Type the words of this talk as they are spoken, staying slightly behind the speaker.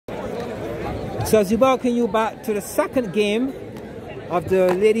So as we welcome you back to the second game of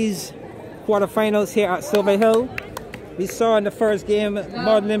the ladies quarterfinals here at Silver Hill. We saw in the first game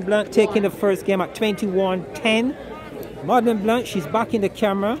Maudlyn Blunt taking the first game at 21-10. Maudlyn Blunt, she's back in the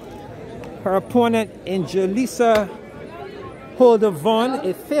camera. Her opponent in Jalesa Vaughn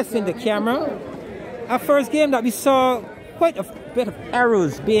is facing the camera. Our first game that we saw quite a bit of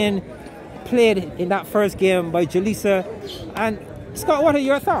arrows being played in that first game by Jalesa. And Scott, what are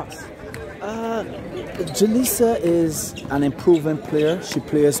your thoughts? Jalesa is an improving player. She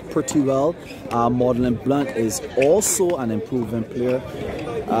plays pretty well. Maudlyn Blunt is also an improving player.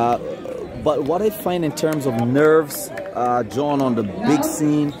 But what I find in terms of nerves, John, on the big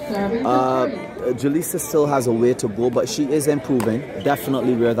scene, Jalesa still has a way to go, but she is improving,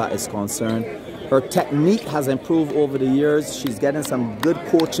 definitely where that is concerned. Her technique has improved over the years. She's getting some good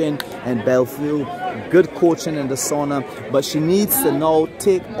coaching in Bellevue, good coaching in the sauna, but she needs to now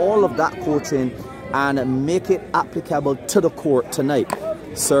take all of that coaching and make it applicable to the court tonight.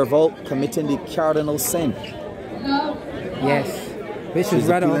 Serve out, committing the cardinal sin. Yes, which is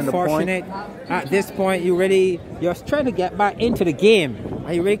rather unfortunate. At this point, you're trying to get back into the game,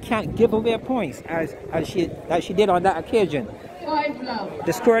 and you really can't give away points as she did on that occasion.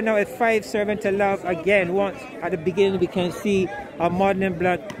 The score now is 5-7 again. Once at the beginning, we can see Maudlyn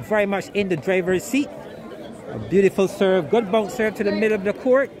Blunt very much in the driver's seat. A beautiful serve, good bounce serve to the middle of the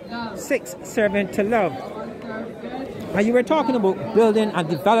court. 6-7. And you were talking about building and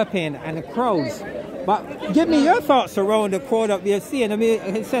developing and the crowds. But give me your thoughts around the crowd that we are seeing. I mean,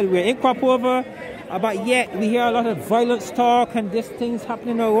 like I said, we're in Crop-Over, but yet we hear a lot of violence talk and these things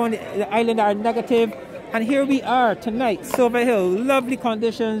happening around the island that are negative. And here we are tonight, Silver Hill. Lovely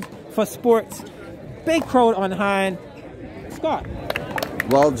conditions for sports. Big crowd on hand. Scott.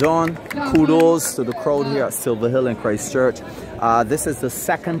 Well, John, kudos to the crowd here at Silver Hill in Christchurch. This is the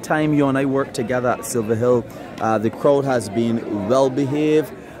second time you and I work together at Silver Hill. The crowd has been well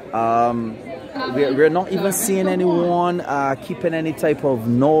behaved. We're not even seeing anyone keeping any type of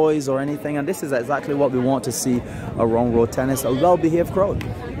noise or anything. And this is exactly what we want to see around road tennis, a well-behaved crowd.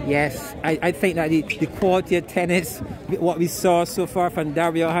 Yes, I think that the quality of tennis, what we saw so far from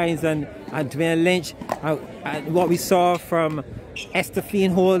Dario Hines and Dwayne Lynch, and what we saw from Esther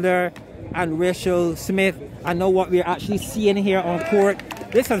Feenholder and Rachel Smith, and now what we're actually seeing here on court,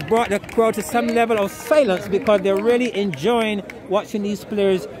 this has brought the crowd to some level of silence because they're really enjoying watching these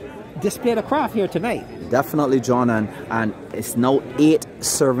players display the craft here tonight. Definitely, John, and it's now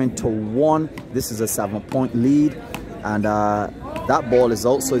 8-1. This is a 7-point lead, and that ball is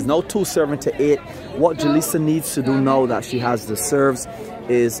out, so it's now 2-8. What Jalesa needs to do now that she has the serves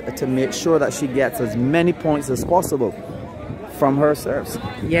is to make sure that she gets as many points as possible from her serves.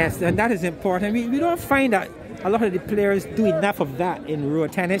 Yes, and that is important. We don't find that a lot of the players do enough of that in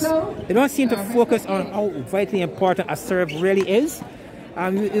road tennis. They don't seem to focus on how vitally important a serve really is.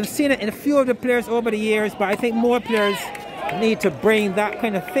 We've seen it in a few of the players over the years, but I think more players need to bring that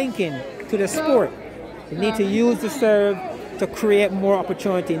kind of thinking to the sport. They need to use the serve to create more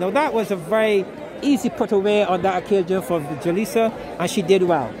opportunity. Now that was a very easy put away on that occasion for Jalesa, and she did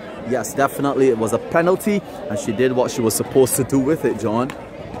well. Yes, definitely. It was a penalty, and she did what she was supposed to do with it, John.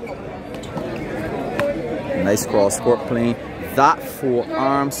 Nice cross-court playing. That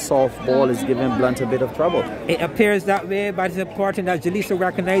forearm softball is giving Blunt a bit of trouble. It appears that way, but it's important that Jalesa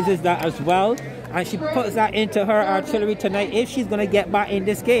recognizes that as well, and she puts that into her artillery tonight if she's going to get back in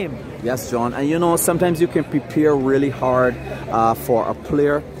this game. Yes, John, and you know, sometimes you can prepare really hard for a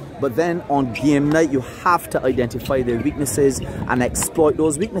player, but then on game night you have to identify their weaknesses and exploit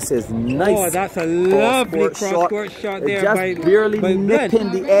those weaknesses. Nice. Oh, that's a lovely cross-court shot there. Just barely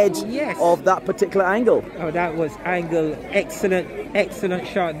nipping the edge of that particular angle. Oh, that was angle. Excellent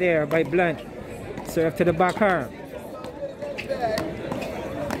shot there by Blunt. Serve to the back arm.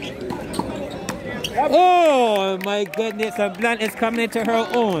 Oh my goodness, and Blunt is coming into her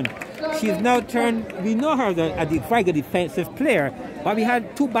own. She's now turned, we know her as a very good defensive player, but we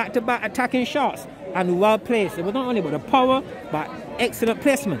had two back-to-back attacking shots and well placed. It was not only about the power, but excellent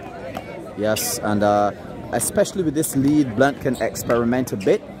placement. Yes, and especially with this lead, Blunt can experiment a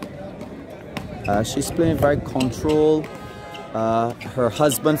bit. She's playing very controlled. Her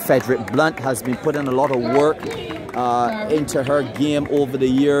husband, Frederick Blunt, has been putting a lot of work into her game over the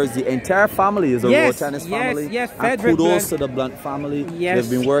years. The entire family is a road tennis family. Yes, and kudos to the Blunt family. They've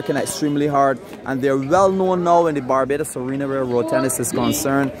been working extremely hard, and they're well known now in the Barbados arena where road tennis is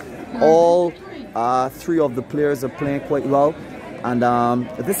concerned. All three of the players are playing quite well, and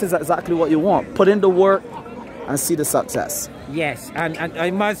this is exactly what you want. Put in the work and see the success. Yes, and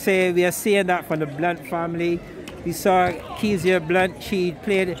I must say we are seeing that from the Blunt family. We saw Kezia Blunt, she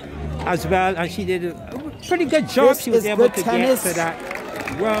played as well, and she did a pretty good job. She was able to get to that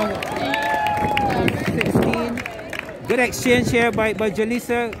round 16. Good exchange here by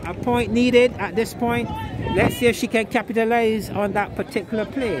Jalesa. A point needed at this point. Let's see if she can capitalize on that particular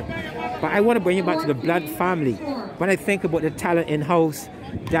play. But I want to bring you back to the Blunt family. When I think about the talent in-house,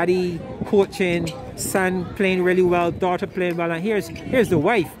 daddy coaching, son playing really well, daughter playing well, and here's the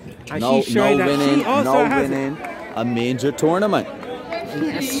wife. And she's showing that she also has winning a major tournament.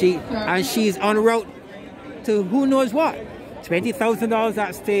 Yes, she's en route to who knows what. $20,000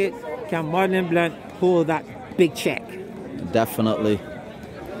 at stake. Can Maudlyn Blunt hold that big check? Definitely.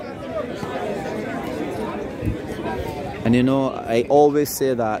 And you know, I always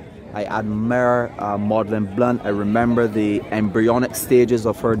say that I admire Maudlyn Blunt. I remember the embryonic stages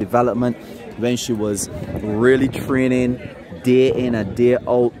of her development when she was really training day in and day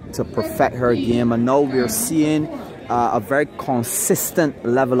out to perfect her game, and now we're seeing a very consistent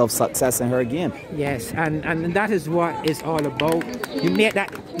level of success in her game. Yes, and that is what it's all about. You make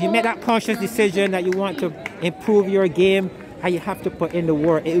that conscious decision that you want to improve your game, and you have to put in the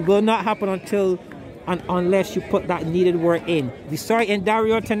work. It will not happen unless you put that needed work in. We saw it in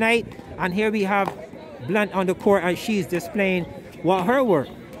Dario tonight, and here we have Blunt on the court, and she's displaying what her work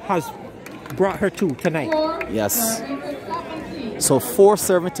has brought her to tonight. Yes. So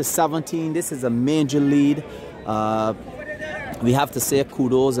 4-17. This is a major lead. We have to say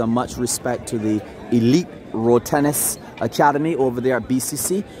kudos and much respect to the Elite Road Tennis Academy over there at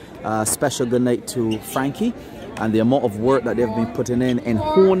BCC. Special good night to Frankie and the amount of work that they've been putting in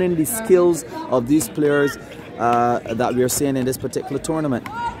honing the skills of these players that we're seeing in this particular tournament.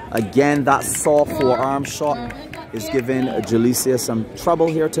 Again, that soft forearm shot is giving Jalesa some trouble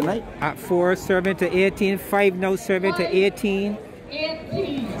here tonight. At 4 serving to 18, 5 now serving to 18.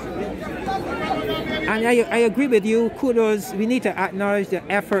 And I agree with you. Kudos. We need to acknowledge the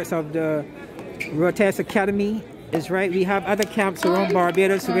efforts of the Road Tennis Academy. Is right. We have other camps around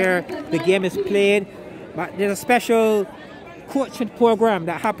Barbados where the game is played, but there's a special coaching program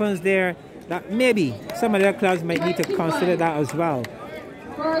that happens there that maybe some of their clubs might need to consider that as well.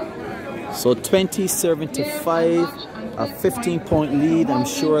 So 20-5, a 15-point lead. I'm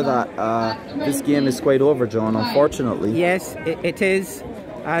sure that this game is quite over, John, unfortunately. Yes, it is,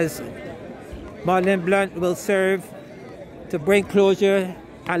 as Maudlyn Blunt will serve to bring closure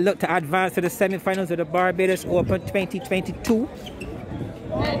and look to advance to the semi-finals of the Barbados Open 2022.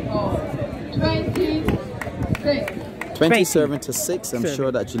 20-6. I'm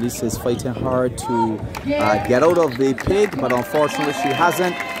sure that Jalesa is fighting hard to get out of the pig, but unfortunately she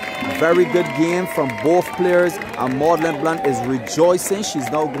hasn't. Very good game from both players, and Maudlyn Blunt is rejoicing. She's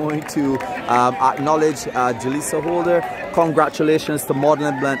now going to acknowledge Jalesa Holder. Congratulations to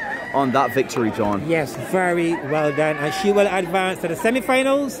Maudlyn Blunt on that victory, John. Yes, very well done, and she will advance to the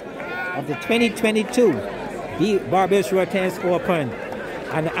semi-finals of the 2022 Barbados Road Tennis Open,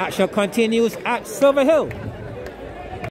 and the action continues at Silver Hill.